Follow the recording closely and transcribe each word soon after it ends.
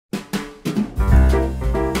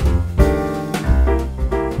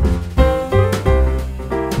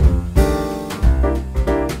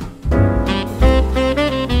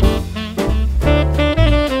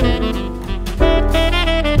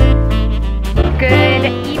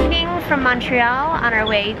from Montreal on our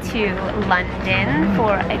way to London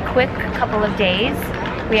for a quick couple of days.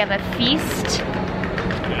 We have a feast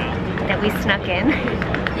that we snuck in.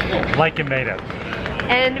 Like it made it.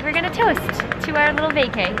 And we're gonna toast to our little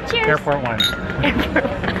vacay. Cheers! Airport wine. Airport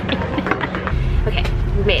wine. Okay,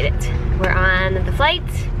 we made it. We're on the flight.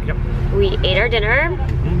 Yep. We ate our dinner.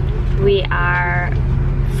 We are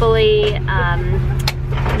fully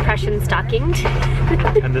compression stockinged.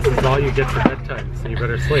 And this is all you get for bedtime, so you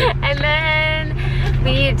better sleep. And then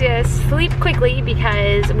we need to sleep quickly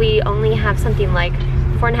because we only have something like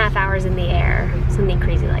 4.5 hours in the air, something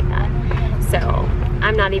crazy like that. So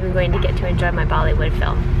I'm not even going to get to enjoy my Bollywood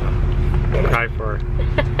film. Try for it.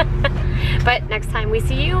 But next time we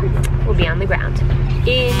see you, we'll be on the ground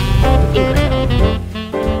in England.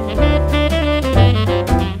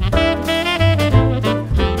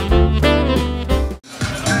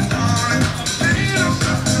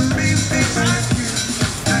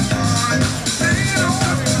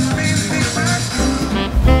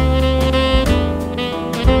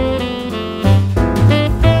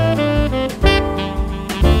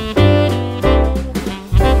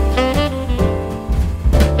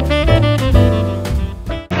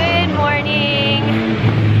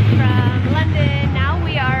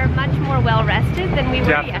 Than we were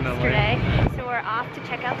yesterday. So we're off to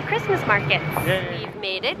check out the Christmas markets. Yay. We've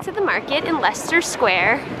made it to the market in Leicester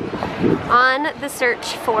Square on the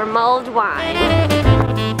search for mulled wine.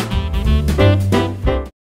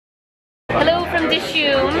 Hello from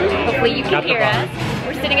Dishoom. Hopefully you can hear us.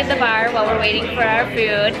 We're sitting at the bar while we're waiting for our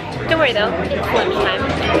food. Don't worry though, it's lunchtime.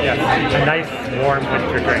 Yes, a nice warm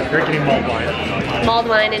winter drink. We're getting mulled wine. Mulled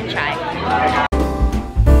wine and chai.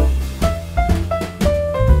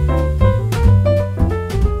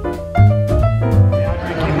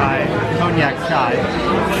 Cognac chai.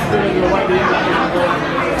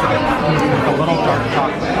 A little dark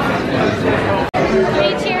chocolate.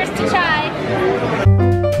 Hey, cheers to chai.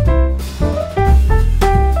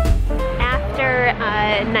 After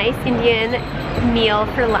a nice Indian meal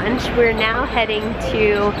for lunch, we're now heading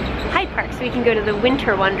to Hyde Park so we can go to the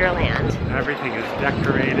Winter Wonderland. Everything is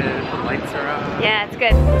decorated, the lights are up. Yeah, it's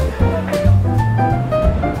good.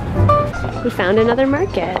 We found another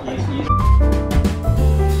market.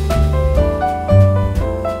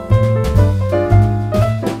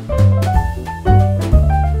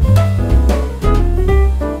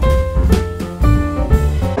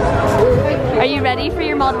 Are you ready for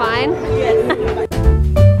your mulled wine? Yes.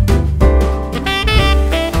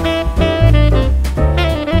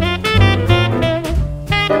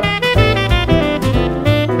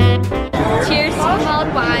 Cheers to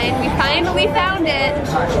mulled wine. We finally found it.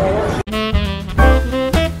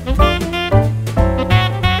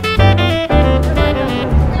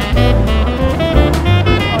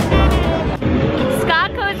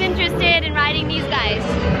 Scotco is interested in riding these guys.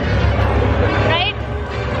 Right?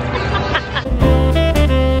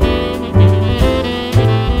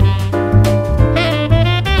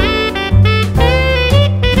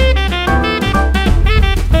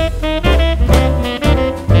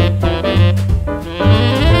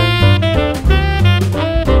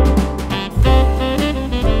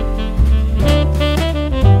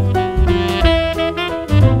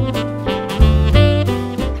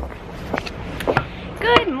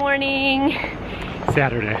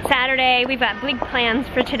 Saturday, we've got big plans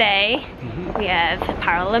for today. We have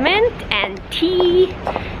Parliament and tea.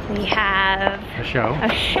 We have a show.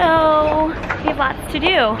 We have lots to do.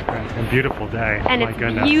 A beautiful day. And it's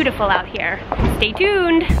beautiful out here. Stay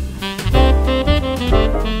tuned.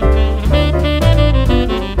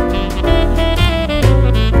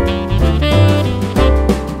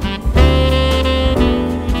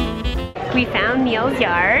 We found Neil's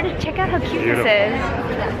yard. Check out how cute this is.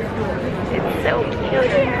 It's so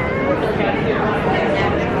cute.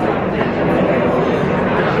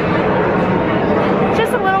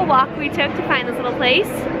 Just a little walk we took to find this little place.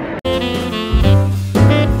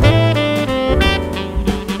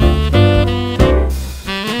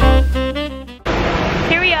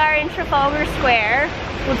 Here we are in Trafalgar Square.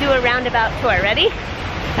 We'll do a roundabout tour. Ready?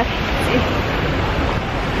 Okay.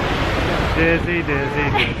 Dizzy, dizzy,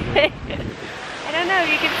 dizzy. I don't know if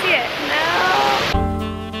you can see it. No.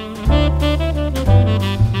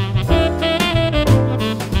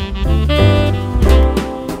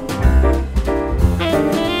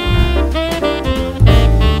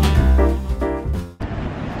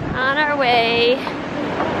 On our way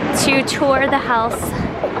to tour the Houses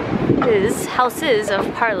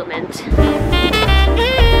of Parliament.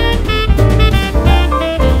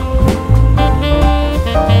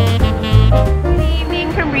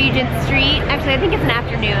 Regent Street. Actually, I think it's an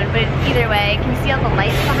afternoon, but either way. way. Can you see all the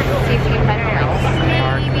lights behind? See if you can better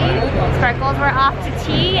maybe. Sparkles, we're off to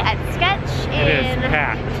tea at Sketch in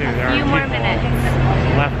packed too. a few more minutes.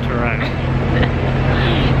 Left to right.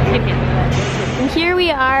 And here we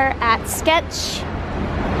are at Sketch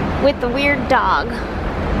with the weird dog.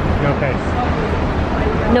 No face.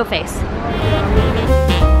 No face.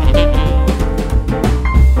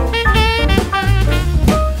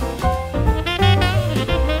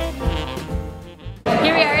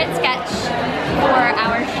 Here we are at Sketch for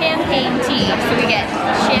our champagne tea. So we get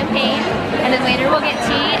champagne, and then later we'll get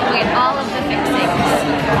tea, and we get all of the fixings.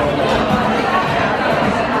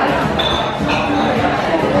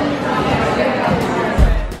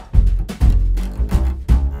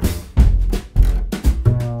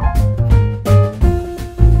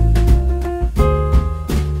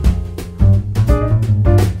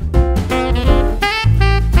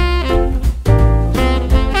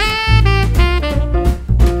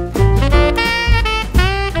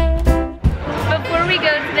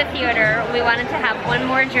 We wanted to have one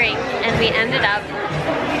more drink, and we ended up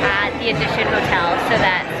at the Edition Hotel so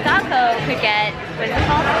that Scocco could get, what is it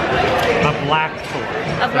called? A blackthorn.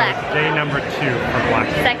 A black. Day number 2 for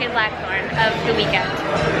blackthorn. Second blackthorn of the weekend.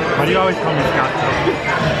 Why do you always call me Scocco?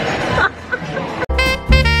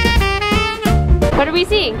 What are we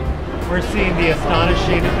seeing? We're seeing the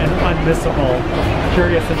astonishing and unmissable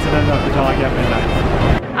Curious Incident of the Dog at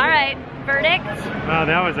Midnight. All right, verdict? Wow,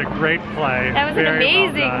 that was a great play. That was an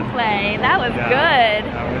amazing play. That was good.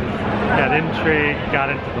 Got intrigue, got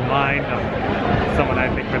into the mind of someone I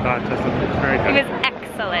think with autism. It's very good. It was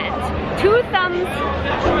excellent. 2 thumbs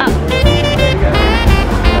up.